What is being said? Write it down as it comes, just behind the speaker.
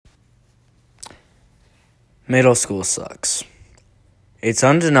Middle school sucks. It's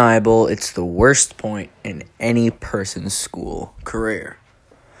undeniable it's the worst point in any person's school career.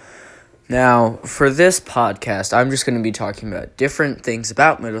 Now, for this podcast, I'm just going to be talking about different things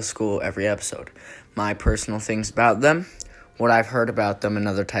about middle school every episode. My personal things about them, what I've heard about them in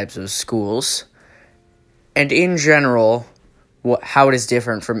other types of schools, and in general, how it is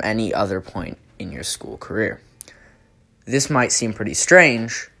different from any other point in your school career. This might seem pretty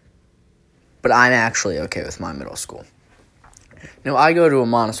strange, but I'm actually okay with my middle school. Now, I go to a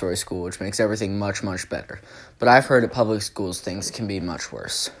Montessori school, which makes everything much, much better. But I've heard at public schools things can be much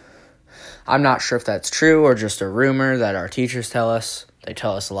worse. I'm not sure if that's true or just a rumor that our teachers tell us. They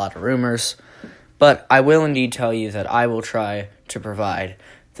tell us a lot of rumors. But I will indeed tell you that I will try to provide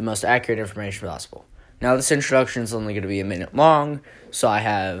the most accurate information possible. Now, this introduction is only going to be a minute long, so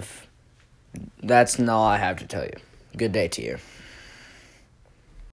that's all I have to tell you. Good day to you.